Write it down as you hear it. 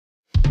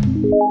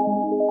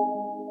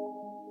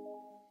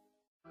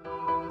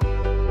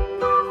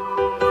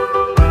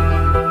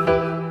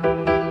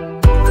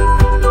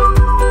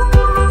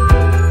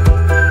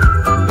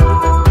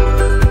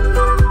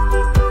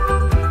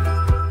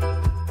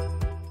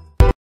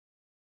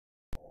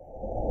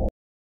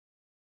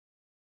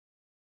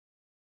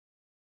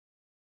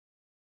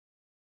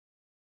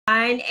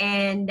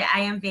And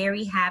I am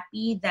very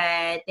happy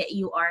that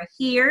you are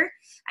here.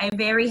 I'm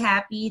very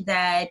happy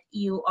that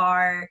you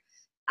are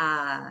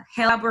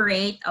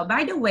elaborate. Oh,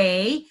 by the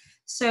way,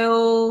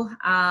 so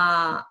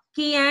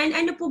Kian,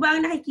 ano po ba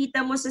ang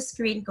nakikita mo sa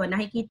screen ko?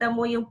 Nakikita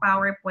mo yung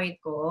PowerPoint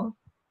ko?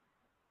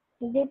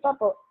 Hindi pa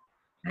po.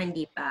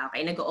 Hindi pa.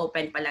 Okay,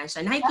 nag-open pa lang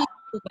siya. Nakikita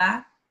po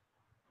ba?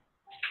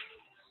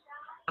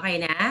 Okay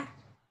na?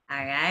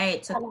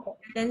 Alright. So,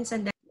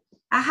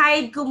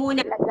 hide ko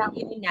muna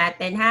yung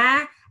natin,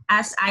 ha?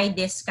 As I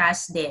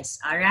discuss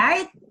this.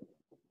 Alright?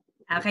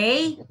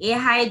 Okay?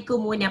 I-hide ko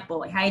muna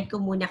po. I-hide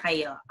ko muna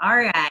kayo.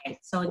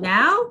 Alright. So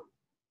now,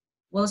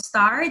 we'll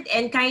start.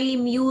 And kindly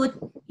mute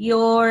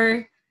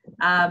your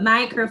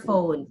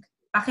microphone.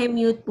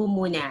 Paki-mute po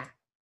muna.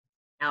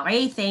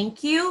 Okay?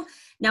 Thank you.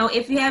 Now,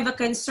 if you have a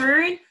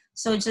concern,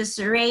 so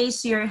just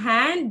raise your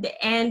hand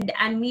and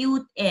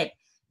unmute it.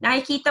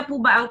 Nakikita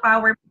po ba ang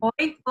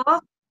PowerPoint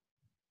ko?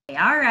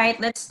 Alright,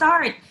 let's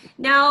start.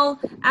 Now,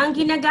 ang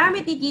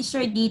ginagamit ni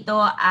teacher dito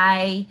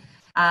ay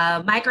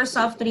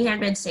Microsoft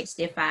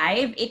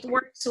 365. It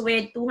works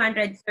with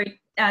 2013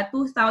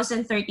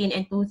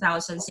 and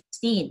 2016.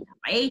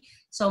 Okay?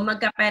 So,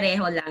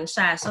 magkapareho lang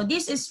siya. So,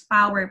 this is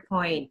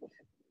PowerPoint.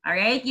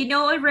 Alright? You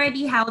know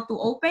already how to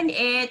open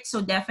it.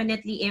 So,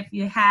 definitely if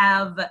you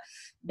have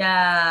the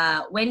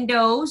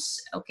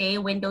Windows, okay,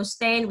 Windows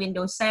 10,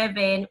 Windows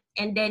 7,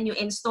 and then you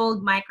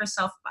installed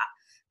Microsoft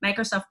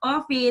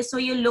Office,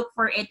 so you look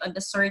for it on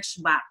the search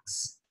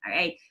box. All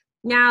right.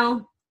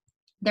 Now,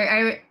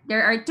 there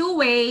are two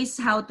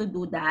ways how to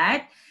do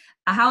that.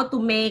 How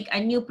to make a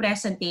new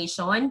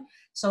presentation.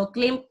 So,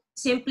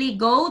 simply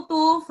go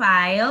to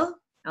File.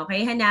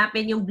 Okay,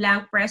 hanapin yung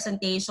blank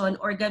presentation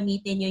or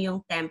gamitin nyo yung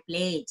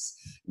templates.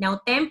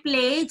 Now,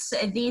 templates,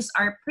 these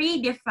are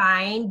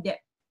predefined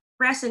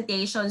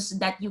presentations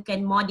that you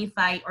can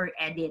modify or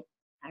edit.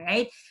 All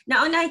right.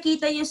 Now, ang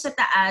nakikita nyo sa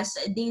taas,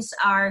 these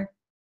are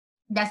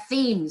the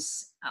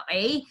themes,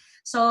 okay?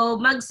 So,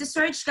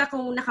 mag-search ka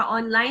kung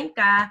naka-online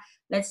ka.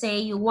 Let's say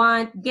you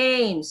want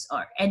games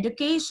or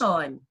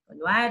education.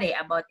 Kunwari,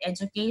 about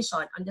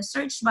education. On the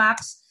search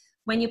box,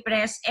 when you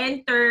press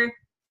enter,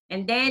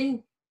 and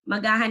then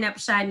maghahanap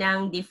siya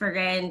ng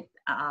different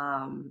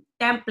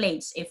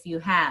templates if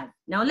you have.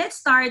 Now, let's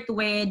start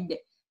with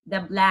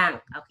the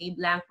blank. Okay,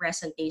 blank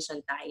presentation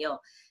tayo.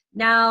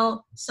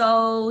 Now,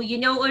 so you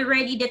know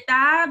already the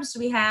tabs.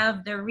 We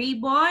have the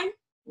ribbon.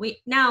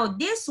 Now,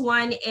 this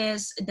one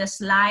is the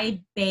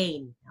slide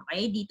pane.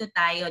 Okay, dito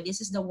tayo.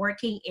 This is the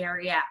working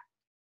area.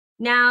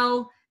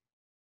 Now,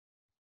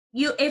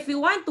 if you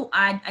want to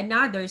add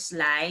another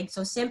slide,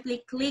 so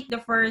simply click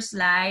the first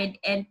slide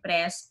and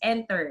press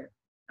enter.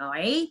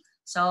 Okay,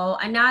 so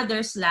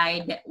another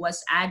slide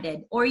was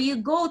added. Or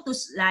you go to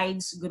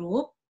slides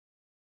group,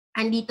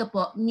 and dito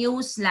po,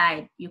 new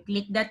slide. You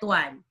click that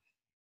one.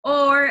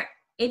 Or,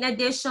 in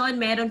addition,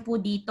 meron po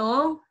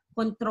dito,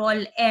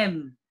 Control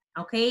M.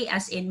 Okay,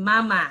 as in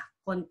mama,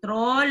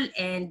 Control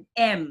and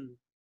M.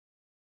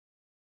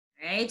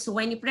 Right, so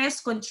when you press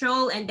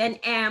Control and then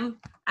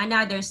M,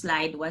 another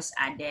slide was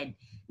added.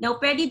 Now,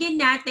 pwede din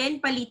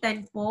natin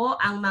palitan po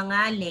ang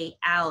mga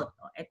layout.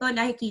 Ito,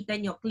 nakikita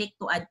nyo, click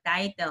to add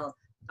title.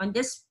 On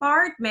this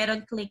part,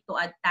 meron click to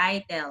add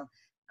title.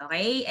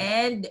 Okay,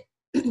 and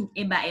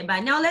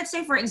iba-iba. Now, let's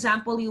say, for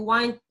example, you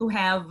want to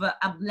have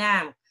a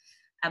blank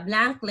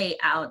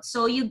layout.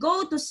 So you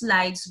go to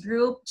slides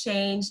group,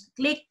 change,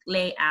 click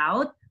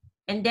layout,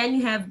 and then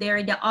you have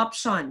there the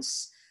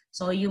options.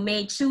 So you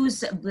may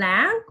choose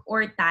blank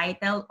or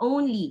title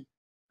only.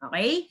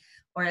 Okay?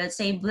 Or let's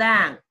say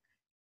blank.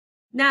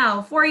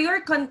 Now, for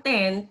your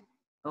content,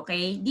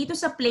 okay, dito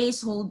sa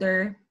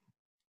placeholder,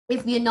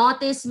 if you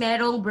notice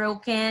merong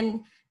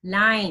broken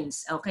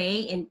lines,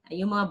 okay? And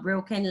yung mga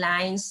broken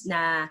lines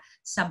na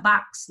sa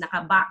box,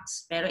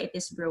 naka-box, pero it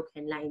is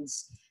broken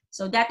lines.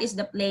 So that is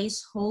the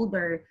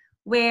placeholder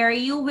where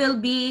you will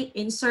be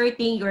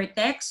inserting your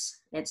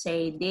text. Let's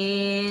say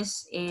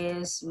this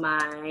is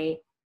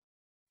my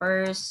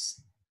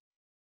first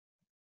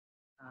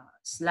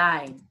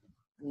slide.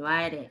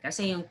 Kunwari,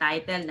 kasi yung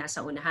title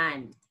nasa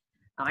unahan.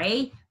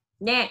 Okay?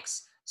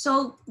 Next.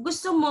 So,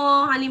 gusto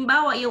mo,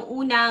 halimbawa, yung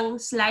unang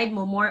slide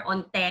mo more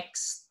on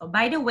text. Oh,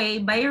 by the way,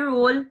 by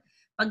rule,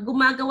 pag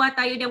gumagawa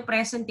tayo ng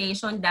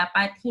presentation,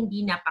 dapat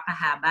hindi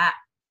napakahaba.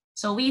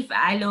 So we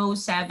follow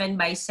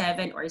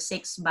 7x7 or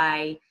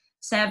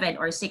 6x7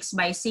 or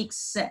 6x6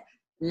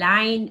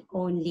 line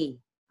only.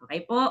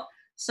 Okay po?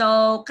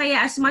 So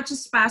kaya as much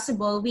as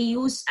possible, we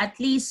use at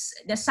least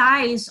the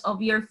size of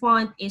your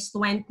font is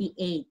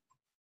 28.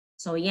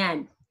 So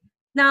yan.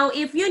 Now,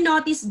 if you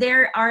notice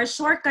there are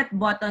shortcut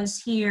buttons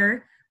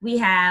here, we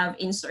have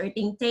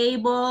inserting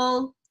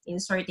table,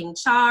 inserting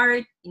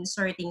chart,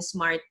 inserting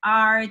smart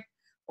art,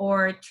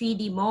 or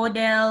 3D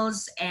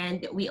models,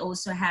 and we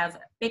also have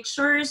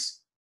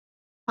pictures,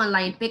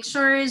 online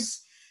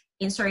pictures,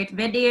 insert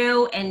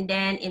video, and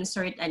then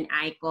insert an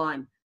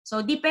icon.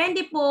 So,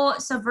 depende po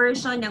sa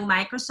version ng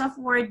Microsoft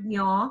Word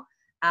nyo,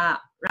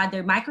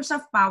 rather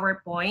Microsoft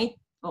PowerPoint.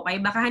 Okay,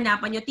 baka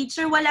hanapan nyo,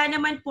 teacher, wala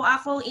naman po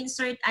akong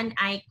insert an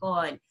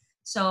icon.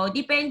 So,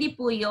 depende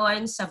po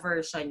yon sa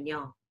version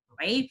nyo.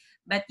 Okay?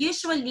 But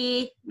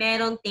usually,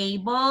 merong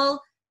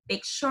table,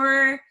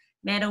 picture,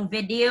 merong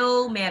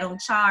video, merong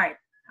chart.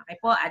 Okay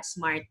po, at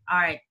smart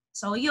art.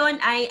 So,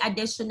 yun ay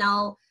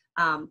additional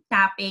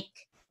topic.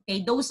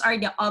 Okay, those are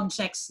the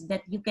objects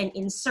that you can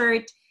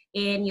insert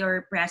in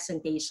your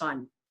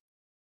presentation.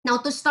 Now,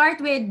 to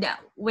start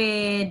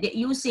with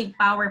using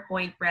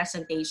PowerPoint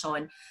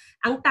presentation,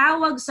 ang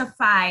tawag sa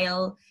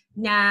file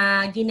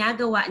na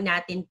ginagawa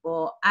natin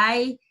po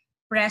ay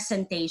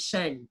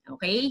presentation.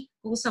 Okay?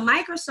 Kung sa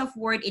Microsoft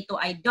Word ito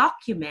ay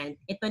document,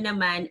 ito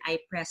naman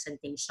ay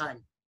presentation.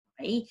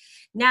 Okay?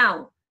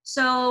 Now,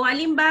 so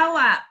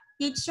halimbawa,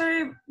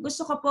 teacher,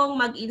 gusto ko pong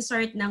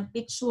mag-insert ng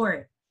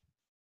picture.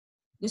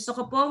 Gusto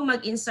ko pong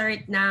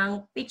mag-insert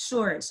ng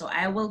picture. So,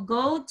 I will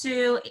go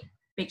to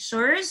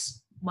Pictures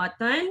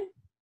button.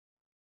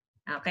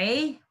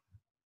 Okay?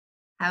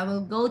 I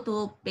will go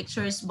to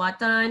Pictures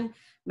button.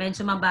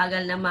 Medyo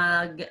mabagal na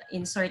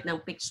mag-insert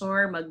ng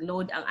picture,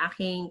 mag-load ang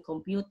aking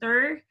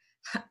computer,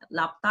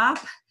 laptop.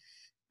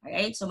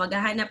 Alright? So,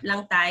 maghahanap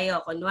lang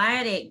tayo.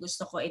 Kunwari,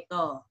 gusto ko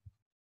ito.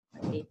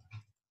 Okay?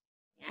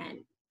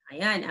 Yan.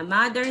 Ayan, a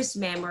mother's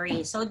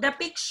memory. So the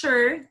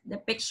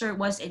picture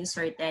was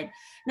inserted.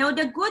 Now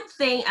the good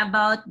thing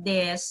about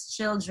this,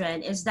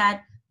 children, is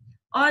that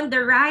on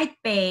the right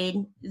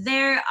pane,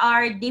 there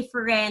are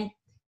different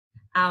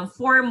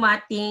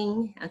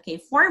formatting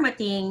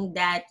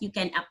that you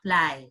can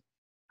apply.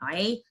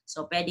 Okay?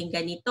 So pwedeng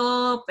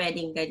ganito,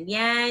 pwedeng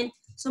ganyan.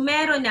 So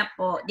meron na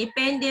po,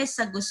 depende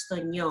sa gusto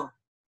nyo.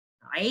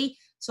 Okay?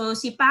 So,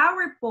 si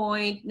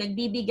PowerPoint,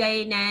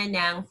 nagbibigay na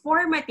ng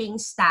formatting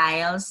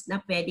styles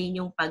na pwede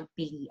nyong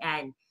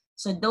pagpilian.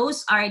 So,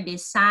 those are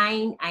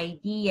design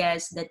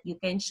ideas that you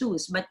can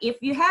choose. But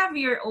if you have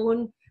your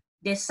own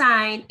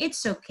design,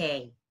 it's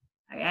okay.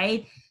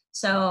 Alright?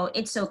 So,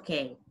 it's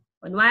okay.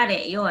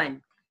 Kunwari,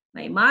 yun.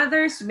 My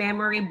mother's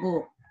memory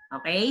book.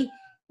 Okay?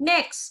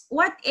 Next,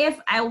 what if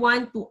I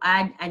want to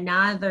add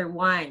another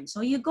one?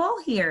 So, you go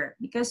here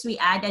because we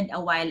added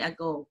a while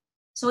ago.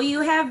 So,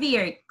 you have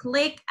here,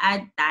 click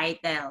Add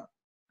Title.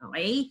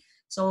 Okay?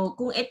 So,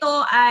 kung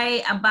ito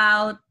ay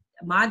about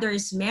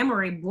mother's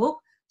memory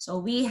book,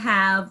 so we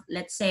have,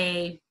 let's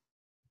say,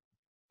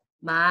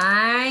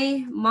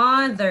 my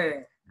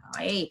mother.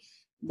 Okay?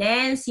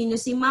 Then, sino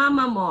si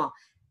mama mo?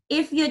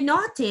 If you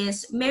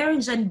notice,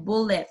 meron dyan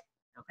bullet.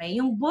 Okay?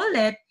 Yung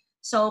bullet,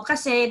 so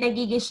kasi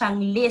nagiging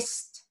siyang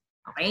list.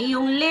 Okay?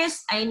 Yung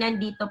list ay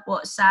nandito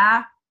po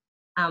sa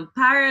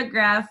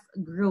paragraph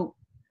group.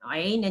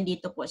 Okay,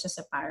 nandito po siya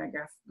sa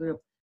paragraph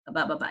group.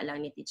 Bababa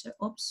lang ni teacher.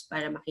 Oops,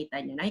 para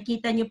makita nyo.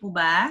 Nakikita nyo po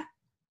ba?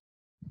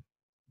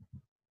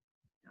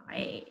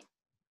 Okay.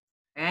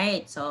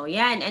 Right, so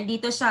yan.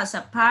 Andito siya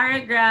sa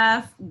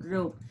paragraph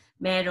group.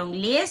 Merong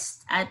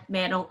list at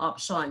merong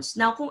options.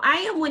 Now, kung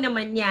ayaw mo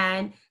naman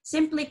yan,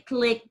 simply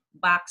click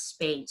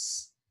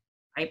backspace.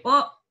 Okay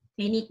po,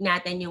 click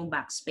natin yung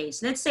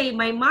backspace. Let's say,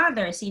 my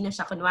mother, sino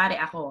siya? Kunwari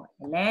ako,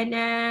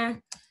 Elena.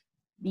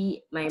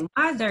 My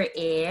mother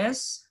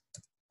is...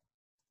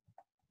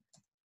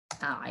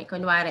 Okay,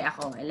 kunwari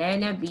ako,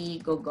 Elena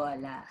B.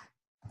 Gogola.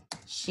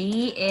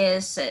 She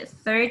is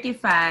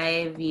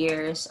 35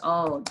 years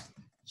old.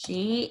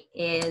 She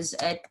is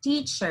a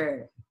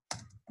teacher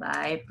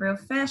by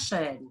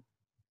profession.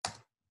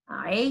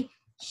 Okay?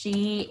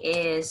 She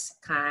is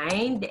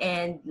kind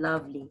and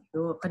lovely.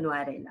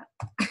 Kunwari lang.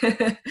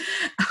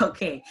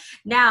 Okay.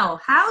 Now,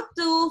 how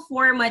to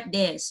format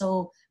this?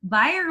 So,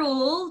 by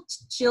rule,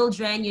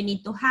 children, you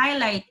need to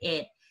highlight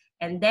it.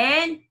 And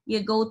then,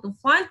 you go to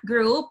font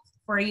group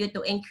for you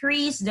to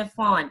increase the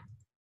font.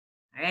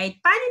 Alright?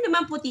 Paano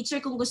naman po,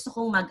 teacher, kung gusto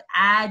kong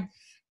mag-add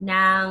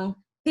ng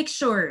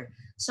picture?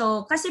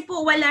 So, kasi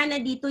po wala na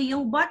dito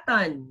yung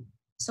button.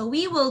 So,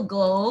 we will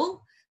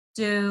go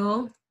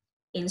to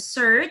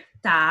Insert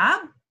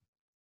tab.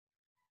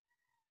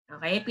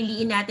 Okay?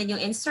 Piliin natin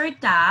yung Insert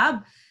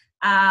tab.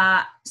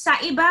 Sa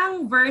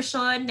ibang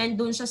version,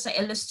 nandun siya sa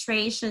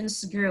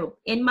Illustrations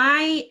group. In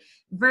my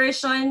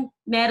version,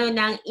 meron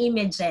ng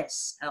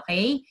images.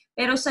 Okay?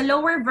 Pero sa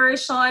lower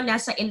version,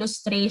 nasa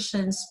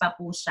illustrations pa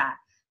po siya.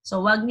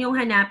 So, wag niyong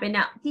hanapin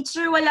na,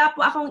 teacher, wala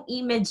po akong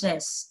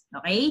images.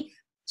 Okay?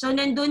 So,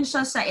 nandun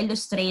siya sa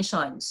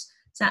illustrations.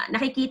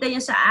 Nakikita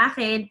niyo sa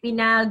akin,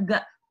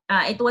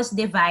 it was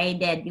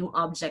divided yung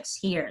objects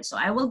here. So,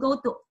 I will go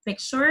to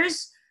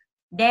pictures.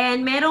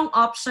 Then, merong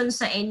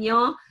options sa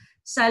inyo.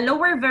 Sa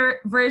lower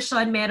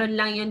version, meron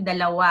lang yung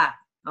dalawa.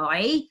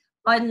 Okay?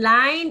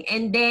 Online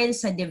and then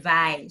sa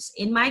device.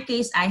 In my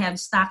case, I have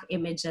stock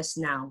images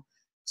now.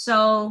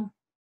 So,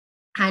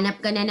 hanap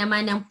ka na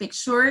naman ng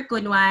picture.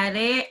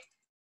 Kunwari,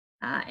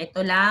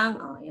 Ito lang.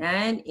 O,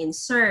 yan.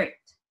 Insert.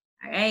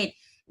 Alright.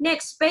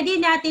 Next, pwede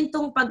natin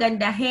itong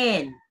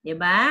pagandahin.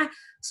 Diba?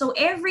 So,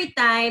 every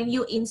time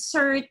you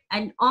insert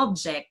an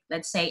object,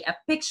 let's say a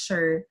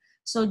picture,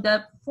 so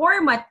the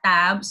format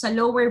tab sa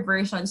lower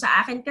version,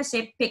 sa akin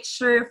kasi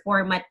picture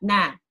format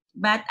na.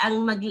 But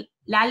ang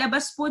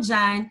maglalabas po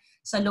dyan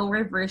sa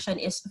lower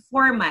version is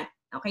format.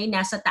 Okay?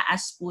 Nasa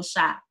taas po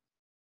siya.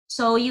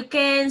 So, you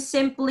can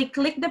simply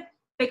click the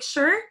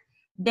picture,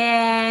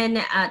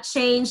 then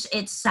change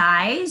its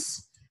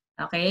size.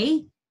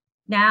 Okay?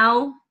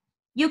 Now,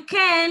 you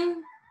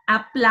can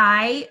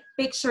apply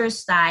picture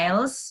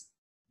styles.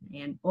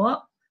 Ayan po.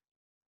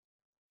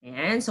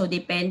 Ayan. So,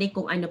 depende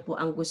kung ano po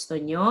ang gusto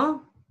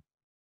nyo.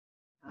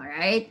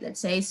 Alright. Let's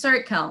say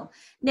circle.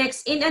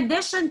 Next, in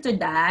addition to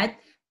that,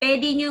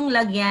 pwede nyong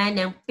lagyan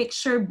ng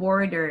picture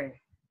border.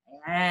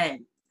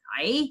 Ayan.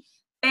 Okay?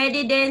 Pwede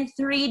din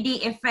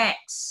 3D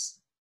effects.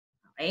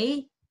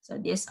 Okay? So,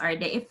 these are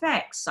the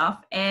effects.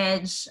 Soft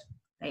edge,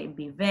 okay,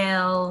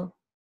 bevel.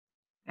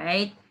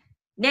 Right?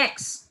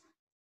 Next.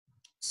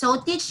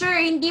 So,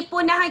 teacher, hindi po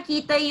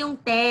nakikita yung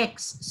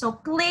text. So,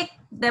 click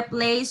the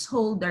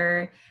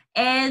placeholder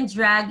and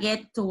drag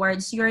it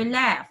towards your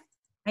left.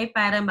 Okay?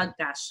 Para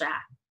magkasya.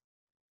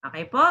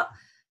 Okay po?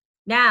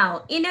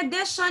 Now, in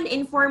addition,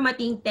 in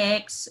formatting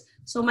text,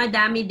 so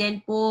madami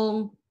din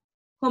pong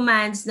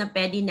commands na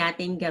pwede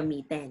natin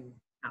gamitin.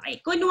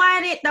 Okay?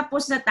 Kunwari,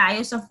 tapos na tayo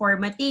sa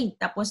formatting.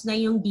 Tapos na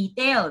yung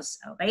details.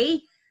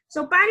 Okay?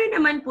 So, paano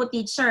naman po,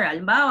 teacher?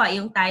 Halimbawa,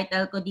 yung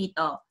title ko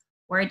dito,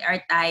 word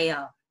art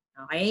tayo.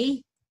 Okay?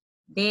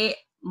 The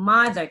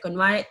mother.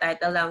 Kunwari,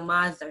 title lang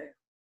mother.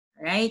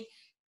 Alright?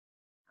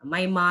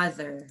 My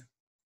mother.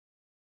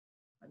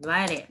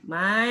 Kunwari,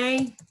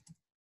 my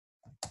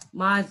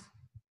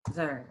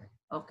mother.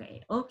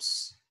 Okay.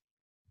 Oops.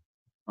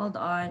 Hold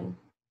on.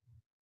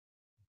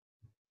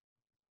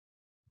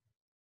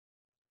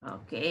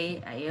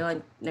 Okay. Ayun.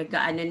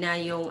 Nag-ano na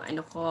yung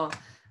ano ko.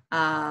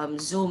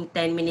 Zoom.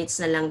 10 minutes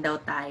na lang daw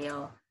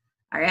tayo.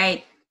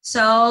 Alright.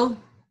 So,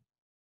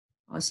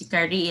 si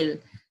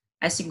Karil.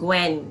 Si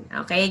Gwen.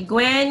 Okay,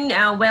 Gwen,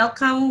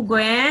 welcome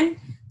Gwen.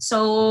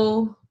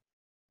 So,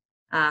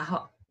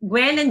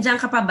 Gwen, nandiyan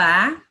ka pa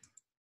ba?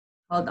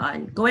 Hold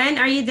on. Gwen,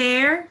 are you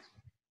there?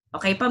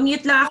 Okay,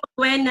 pamute lang ako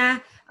Gwen na.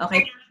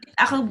 Okay,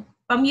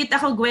 pamute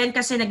ako Gwen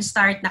kasi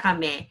nag-start na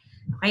kami.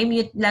 Okay,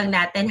 mute lang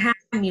natin ha,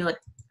 mute.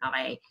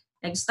 Okay,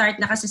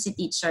 nag-start na kasi si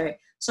teacher.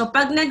 So,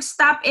 pag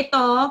nag-stop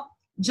ito,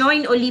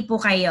 join uli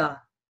po kayo.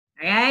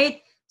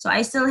 Alright? So,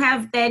 I still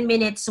have 10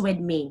 minutes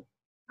with me.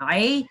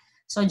 Okay?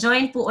 So,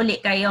 join po uli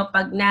kayo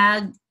pag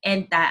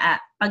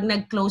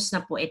nag-close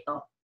na po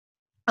ito.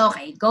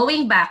 Okay,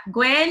 going back.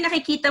 Gwen,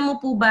 nakikita mo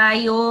po ba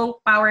yung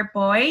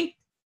PowerPoint?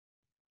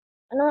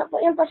 Ano po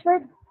yung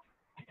password?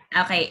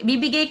 Okay,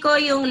 bibigay ko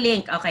yung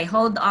link. Okay,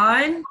 hold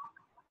on.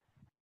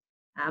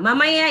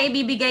 Mamaya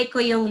ibibigay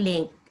ko yung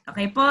link.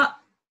 Okay po?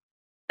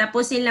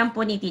 Tapusin lang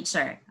po ni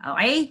teacher.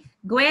 Okay?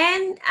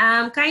 Gwen,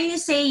 can you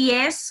say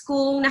yes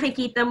kung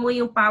nakikita mo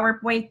yung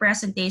PowerPoint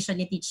presentation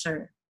ni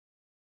teacher?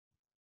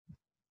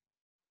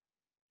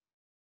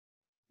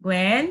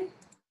 Gwen?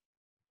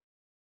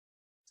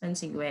 Saan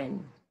si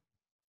Gwen?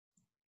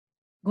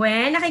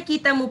 Gwen,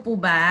 nakikita mo po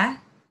ba?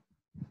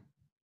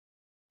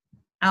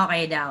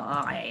 Okay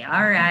daw. Okay.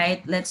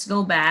 Alright. Let's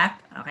go back.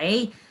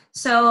 Okay.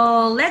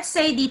 So, let's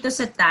say dito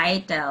sa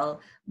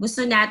title,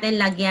 gusto natin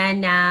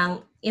lagyan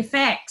ng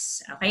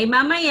effects. Okay.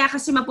 Mamaya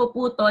kasi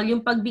mapuputol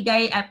yung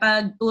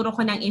pagturo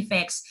ko ng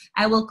effects,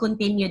 I will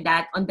continue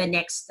that on the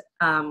next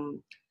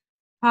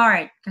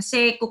part.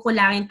 Kasi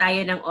kukulangin tayo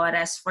ng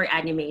oras for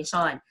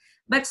animation.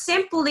 But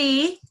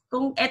simply,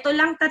 kung ito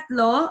lang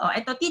tatlo,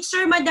 ito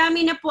teacher,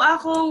 madami na po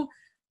akong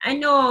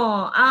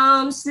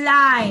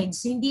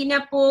slides. Hindi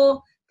na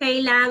po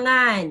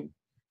kailangan.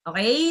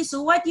 Okay?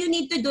 So what you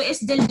need to do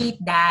is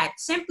delete that.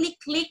 Simply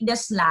click the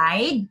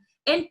slide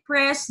and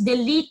press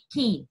delete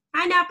key.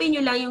 Hanapin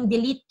nyo lang yung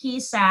delete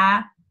key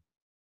sa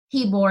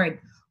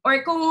keyboard. Or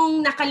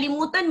kung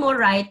nakalimutan mo,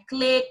 right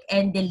click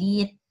and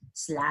delete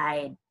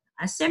slide.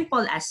 As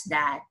simple as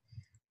that.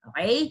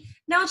 Okay?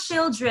 Now,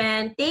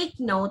 children, take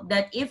note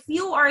that if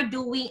you are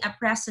doing a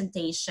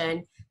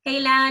presentation,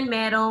 kailangan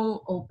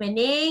merong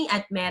opening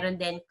at meron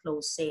din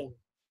closing.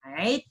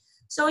 Alright?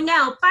 So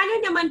now,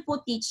 paano naman po,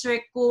 teacher,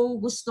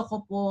 kung gusto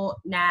ko po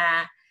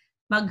na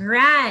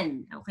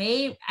mag-run?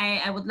 Okay?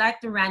 I would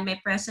like to run my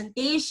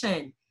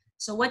presentation.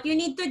 So what you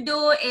need to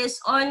do is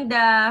on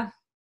the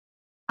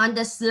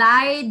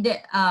slide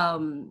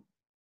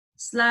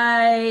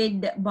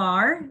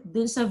bar,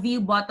 dun sa view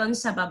button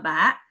sa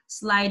baba,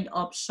 slide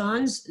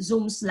options,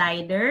 zoom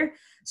slider.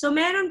 So,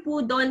 meron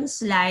po doon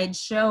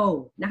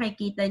slideshow.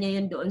 Nakikita nyo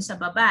yun doon sa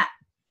baba.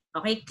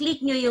 Okay, click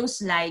nyo yung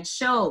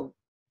slideshow.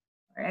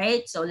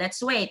 Alright, so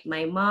let's wait.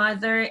 My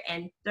mother,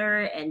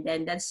 enter, and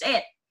then that's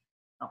it.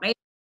 Okay,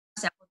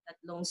 kasi ako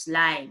tatlong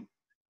slide.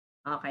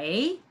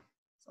 Okay,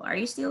 so are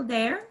you still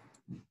there?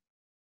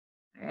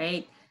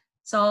 Alright,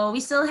 so we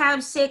still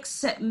have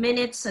 6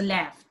 minutes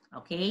left.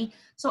 Okay,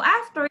 so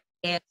after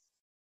this,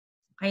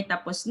 Okay,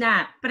 tapos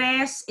na.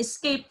 Press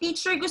escape.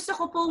 Teacher, gusto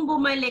ko pong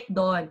bumalik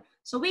doon.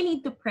 So we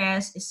need to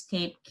press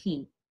escape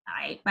key.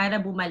 Okay, para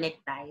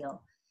bumalik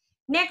tayo.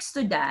 Next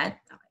to that,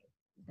 okay,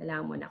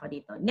 dala muna ako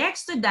dito.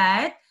 Next to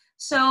that,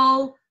 so,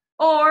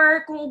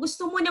 or kung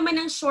gusto mo naman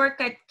ng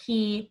shortcut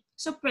key,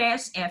 so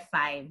press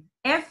F5.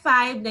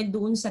 F5 na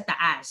doon sa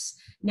taas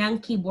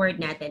ng keyboard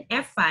natin.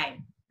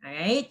 F5.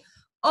 Alright?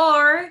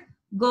 Or,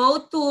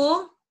 go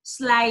to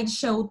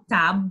slideshow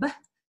tab.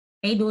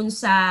 Okay, doon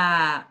sa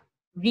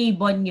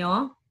ribbon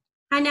nyo.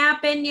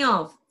 Hanapin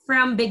nyo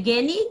from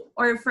beginning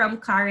or from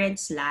current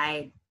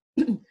slide.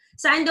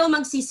 Saan daw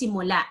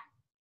magsisimula?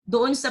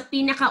 Doon sa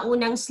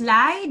pinakaunang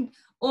slide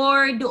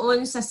or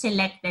doon sa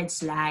selected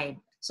slide?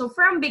 So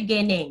from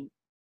beginning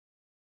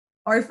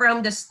or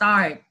from the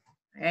start,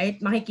 right?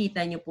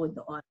 Makikita nyo po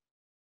doon.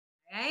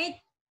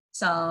 Right?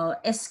 So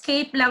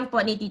escape lang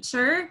po ni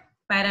teacher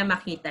para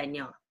makita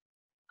nyo.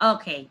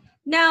 Okay.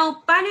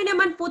 Now, paano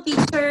naman po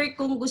teacher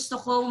kung gusto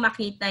kong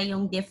makita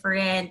yung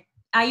different,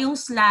 yung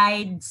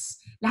slides,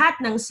 lahat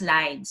ng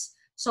slides.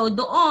 So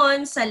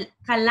doon sa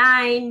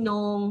kaline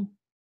nung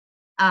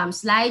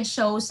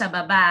slideshow sa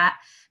baba,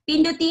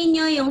 pindutin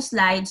nyo yung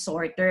slide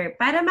sorter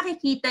para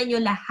makikita nyo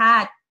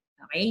lahat.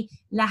 Okay?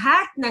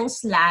 Lahat ng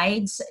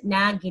slides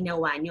na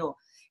ginawa nyo.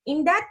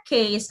 In that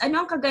case,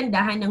 ano ang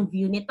kagandahan ng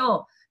view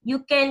nito?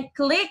 You can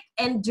click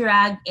and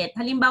drag it.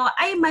 Halimbawa,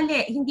 ay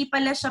mali, hindi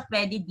pala siya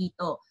pwede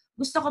dito.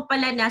 Gusto ko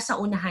pala nasa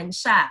unahan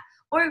siya.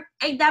 Or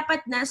ay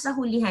dapat nasa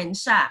hulihan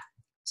siya.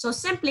 So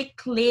simply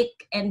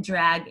click and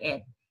drag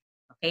it.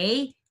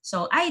 Okay?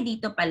 So ay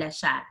dito pala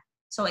siya.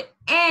 So,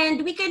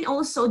 and we can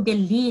also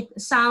delete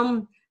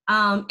some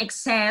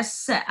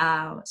excess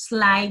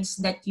slides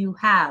that you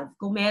have.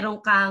 Kung meron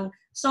kang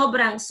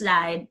sobrang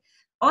slide,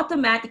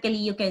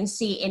 automatically you can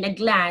see in a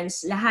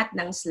glance lahat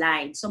ng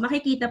slides. So,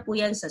 makikita po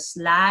yan sa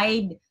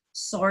slide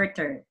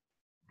sorter.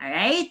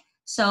 Alright?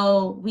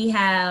 So, we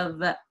have,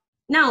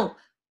 now,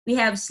 we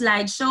have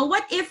slideshow.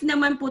 What if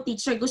naman po,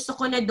 teacher, gusto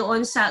ko na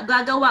doon sa,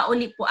 gagawa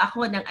ulit po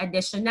ako ng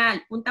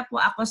additional. Punta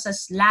po ako sa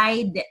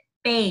slide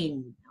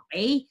pane.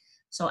 Okay?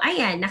 So,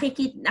 ayan,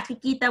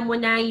 nakikita mo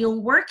na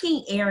yung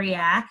working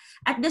area.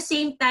 At the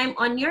same time,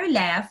 on your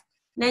left,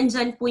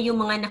 nandyan po yung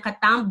mga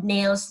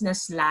naka-thumbnails na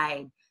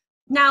slide.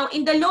 Now,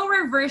 in the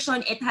lower version,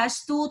 it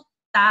has 2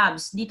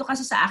 tabs. Dito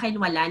kasi sa akin,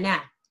 wala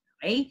na.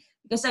 Okay?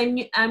 Because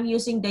I'm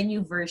using the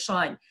new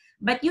version.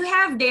 But you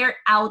have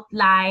their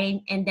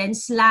outline and then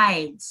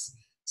slides.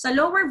 Sa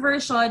lower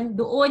version,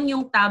 doon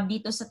yung tab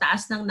dito sa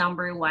taas ng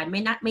number 1.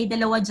 May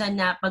dalawa dyan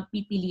na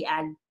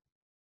pagpipilian.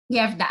 You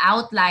have the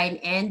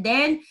outline and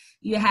then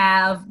you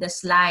have the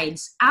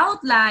slides.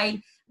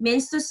 Outline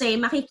means to say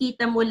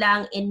makikita mo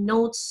lang in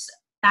notes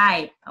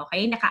type.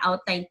 Okay?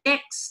 Naka-outline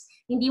text.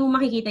 Hindi mo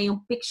makikita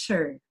yung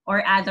picture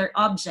or other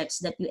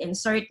objects that you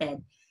inserted.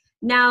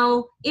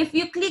 Now, if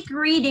you click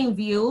reading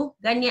view,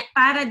 ganyan,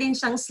 para din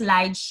siyang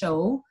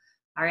slideshow.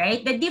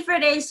 Alright? The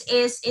difference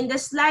is in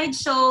the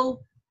slideshow,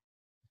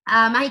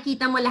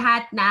 makikita mo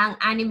lahat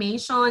ng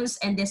animations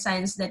and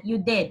designs that you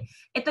did.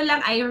 Ito lang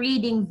ay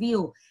reading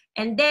view.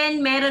 And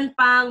then, meron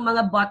pang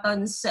mga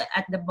buttons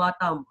at the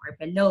bottom or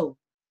below.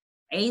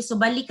 Okay, so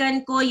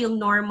balikan ko yung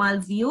normal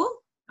view.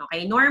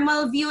 Okay,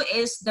 normal view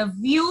is the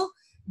view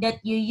that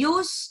you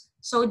use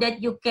so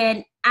that you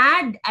can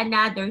add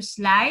another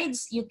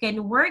slides. You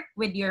can work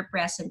with your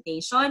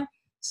presentation.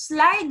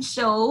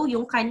 Slideshow,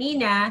 yung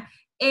kanina,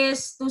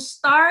 is to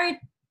start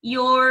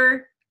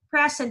your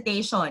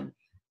presentation.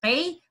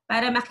 Okay,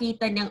 para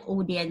makita ng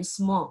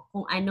audience mo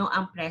kung ano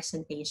ang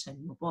presentation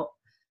mo po.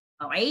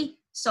 Okay?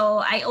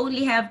 So, I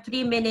only have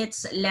 3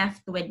 minutes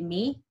left with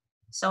me.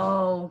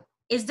 So,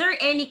 is there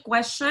any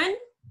question?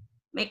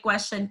 May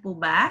question po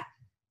ba?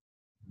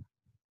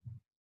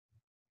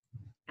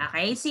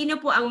 Okay. Sino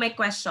po ang may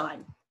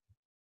question?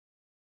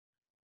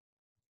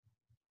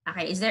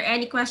 Okay. Is there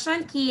any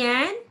question?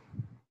 Kian?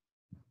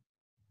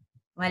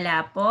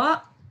 Wala po.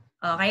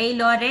 Okay.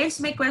 Lawrence,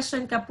 may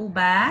question ka po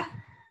ba?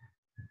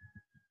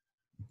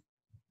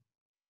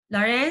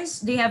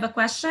 Lawrence, do you have a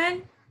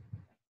question?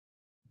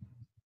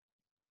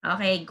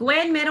 Okay,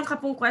 Gwen, meron ka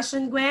pong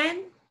question,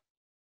 Gwen?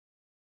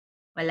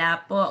 Wala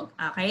po.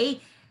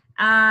 Okay.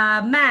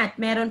 Matt,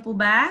 meron po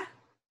ba?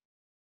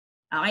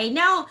 Okay,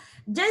 now,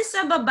 dyan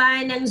sa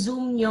baba ng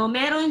Zoom nyo,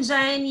 meron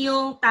dyan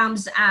yung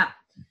thumbs up.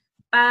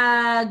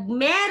 Pag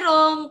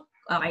merong,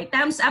 okay,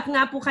 thumbs up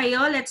nga po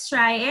kayo. Let's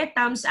try it.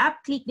 Thumbs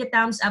up. Click the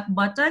thumbs up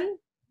button.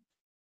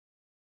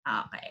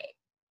 Okay.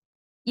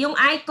 Yung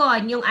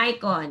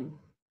icon.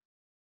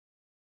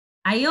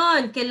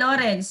 Ayun, kay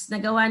Lawrence.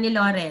 Nagawa ni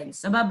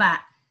Lawrence. Sa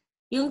baba.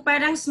 Yung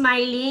parang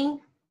smiling.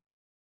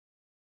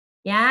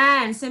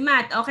 Yan, si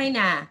Matt, okay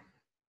na.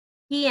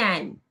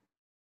 Kian.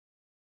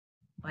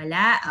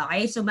 Wala.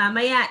 Okay, so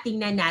mamaya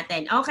tingnan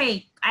natin.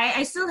 Okay, I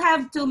still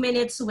have 2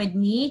 minutes with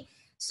me.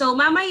 So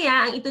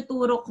mamaya ang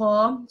ituturo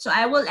ko, so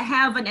I will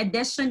have an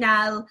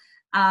additional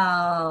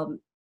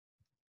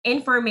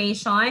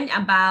information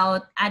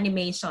about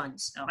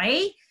animations.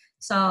 Okay?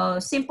 So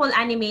simple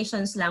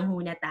animations lang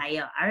muna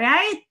tayo.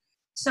 Alright?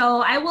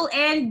 So, I will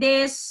end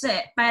this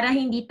para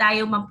hindi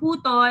tayo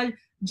maputol.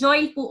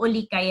 Join po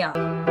uli kayo.